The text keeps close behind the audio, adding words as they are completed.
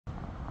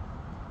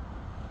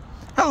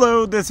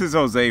Hello, this is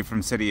Jose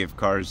from City of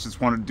Cars.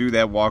 Just wanted to do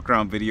that walk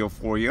around video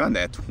for you on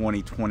that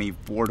 2020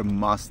 Ford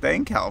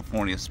Mustang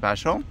California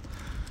Special.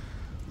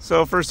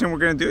 So first thing we're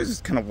going to do is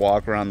just kind of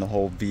walk around the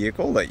whole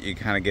vehicle, let you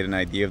kind of get an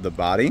idea of the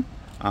body.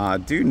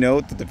 Do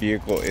note that the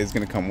vehicle is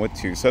going to come with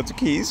 2 sets of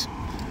keys.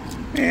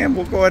 And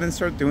we'll go ahead and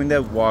start doing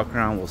that walk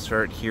around. We'll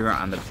start here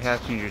on the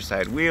passenger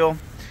side wheel.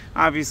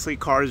 Obviously,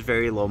 car is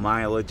very low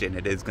mileage and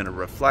it is going to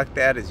reflect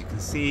that. As you can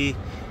see,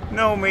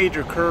 no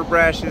major curb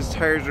rashes.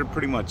 Tires are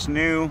pretty much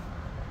new.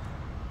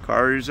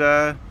 Car's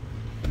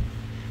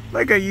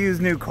like a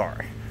used new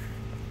car.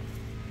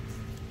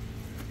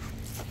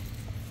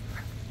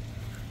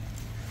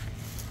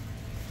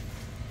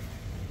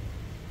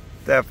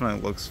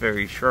 Definitely looks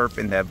very sharp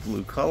in that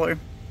blue color.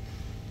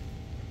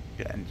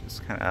 Again,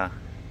 just kind of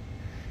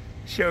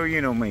show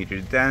you no major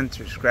dents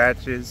or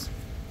scratches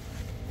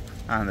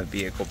on the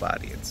vehicle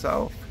body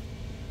itself.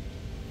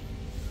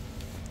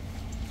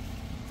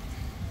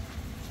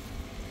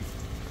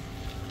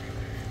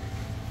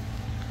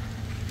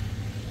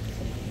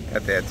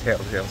 Got that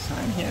telltale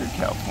sign here,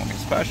 California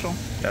Special.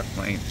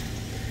 Definitely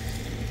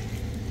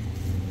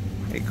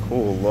a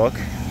cool look.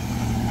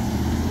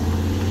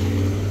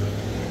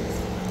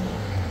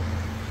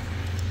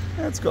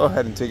 Let's go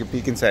ahead and take a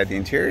peek inside the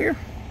interior.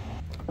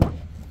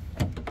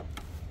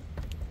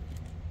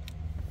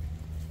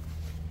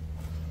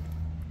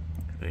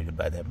 Rated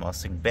by that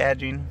Mustang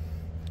badging.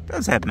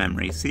 Does have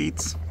memory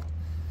seats,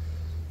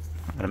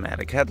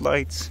 automatic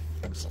headlights,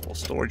 this little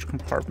storage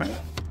compartment.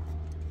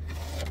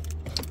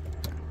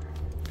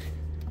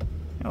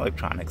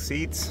 Electronic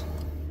seats.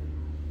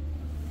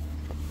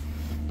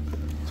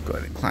 Let's go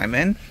ahead and climb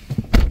in.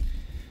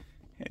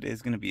 It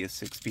is going to be a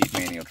 6-speed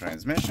manual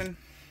transmission.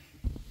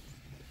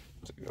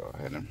 So go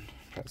ahead and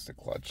press the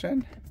clutch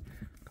in.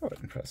 Go ahead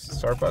and press the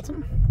start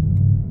button.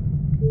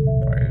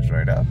 Fires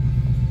right up.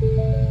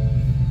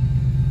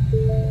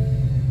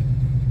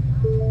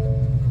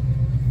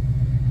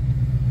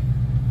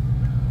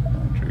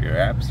 Enter your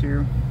apps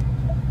here.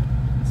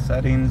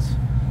 Settings.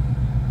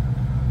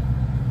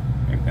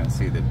 You're going to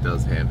see that it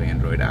does have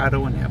Android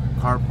Auto and Apple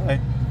CarPlay,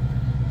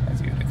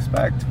 as you would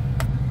expect.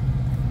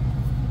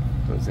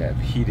 It does have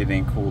heated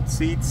and cooled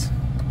seats.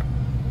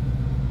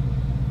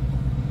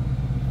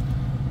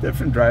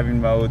 Different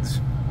driving modes,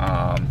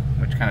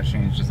 which kind of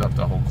changes up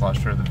the whole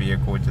cluster of the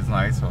vehicle, which is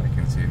nice. So you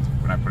can see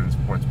when I put in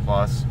Sports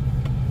Plus,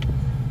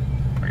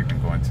 or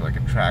even go into like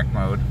a track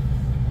mode,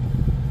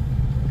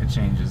 it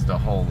changes the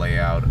whole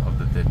layout of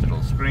the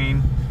digital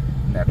screen.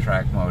 In that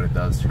track mode, it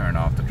does turn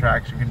off the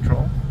traction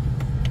control.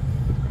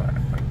 Go ahead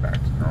and put it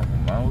back to normal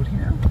mode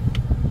here.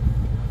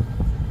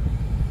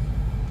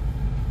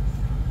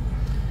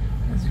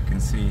 As you can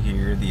see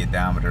here, the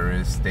odometer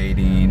is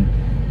stating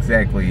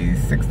exactly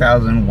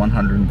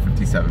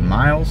 6,157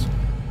 miles.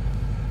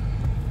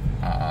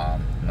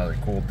 Another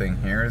cool thing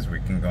here is we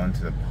can go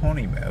into the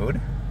pony mode.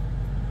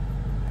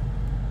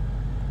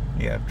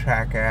 You have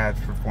track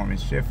apps,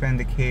 performance shift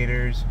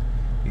indicators.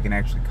 You can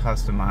actually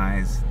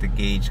customize the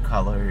gauge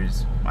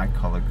colors, my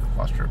color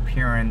cluster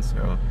appearance,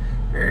 so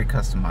very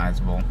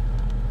customizable.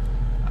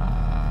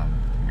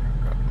 Here,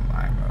 go to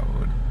my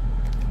mode.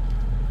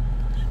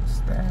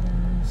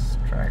 Status,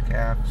 track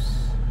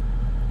apps.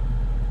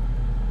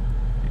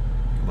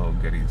 Little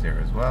goodies there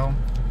as well,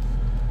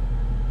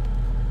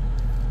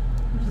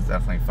 which is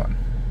definitely fun.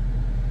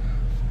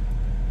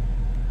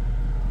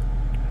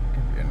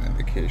 Give you an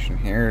indication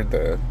here.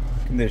 The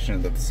condition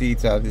of the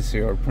seats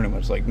obviously are pretty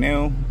much like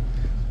new.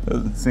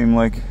 Doesn't seem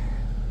like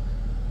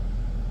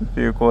the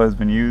vehicle has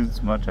been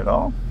used much at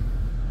all.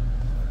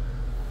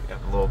 You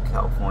have a little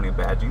California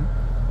badging,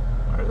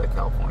 or the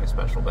California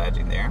Special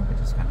badging there, which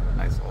is kind of a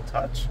nice little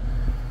touch.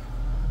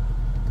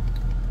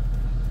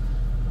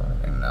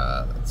 And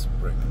let's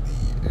bring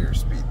the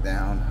airspeed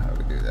down. How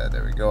do we do that?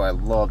 There we go. I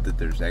love that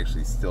there's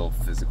actually still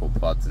physical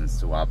buttons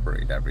to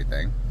operate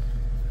everything.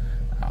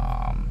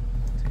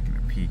 Taking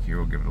a peek here,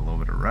 we'll give it a little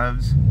bit of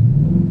revs.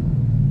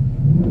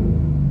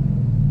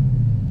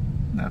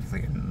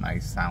 Definitely a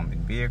nice sounding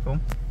vehicle.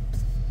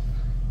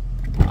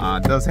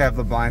 It does have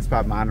the blind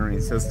spot monitoring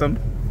system.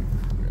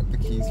 Grab the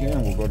keys here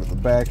and we'll go to the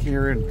back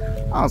here and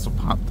also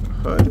pop the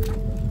hood.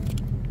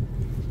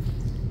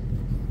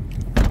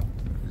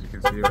 As you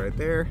can see right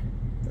there,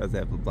 it does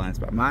have the blind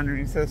spot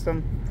monitoring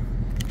system.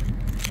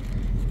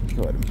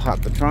 Go ahead and pop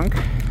the trunk.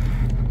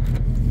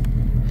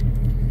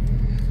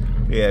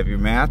 You have your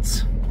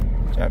mats,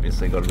 which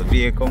obviously go to the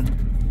vehicle.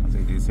 As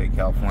they do say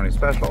California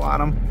Special on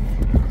them.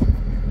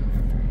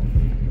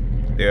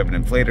 They have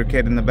an inflator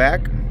kit in the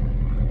back.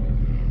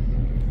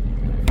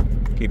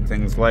 Keep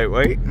things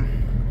lightweight.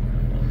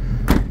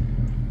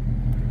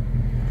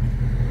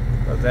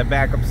 Does have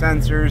backup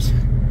sensors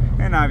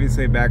and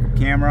obviously a backup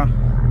camera.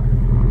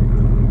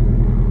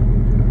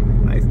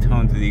 Nice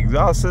tone to the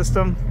exhaust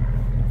system.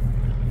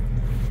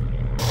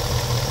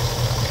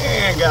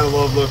 And got a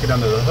little looking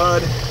under the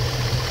hood.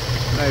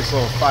 Nice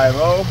little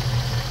 5.0.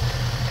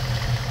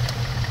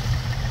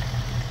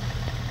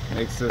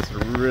 Makes this a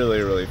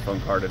really, really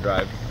fun car to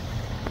drive.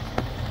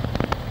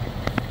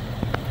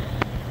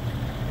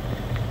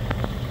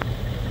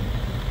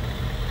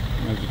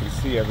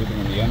 see everything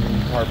in the engine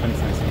compartment's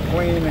nice and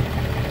clean.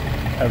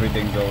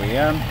 Everything's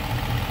OEM.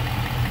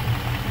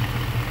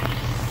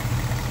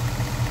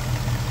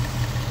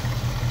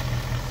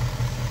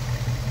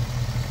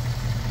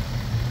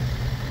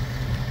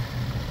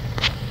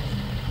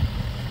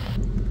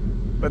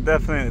 But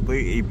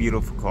definitely a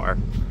beautiful car.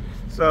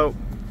 So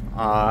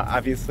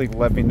obviously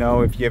let me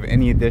know if you have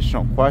any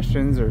additional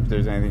questions or if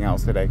there's anything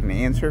else that I can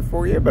answer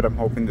for you, but I'm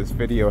hoping this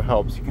video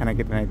helps you kind of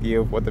get an idea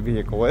of what the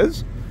vehicle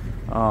is.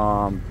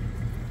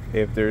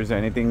 If there's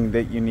anything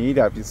that you need,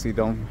 obviously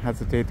don't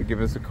hesitate to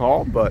give us a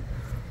call, but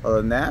other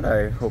than that,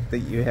 I hope that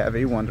you have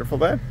a wonderful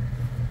day.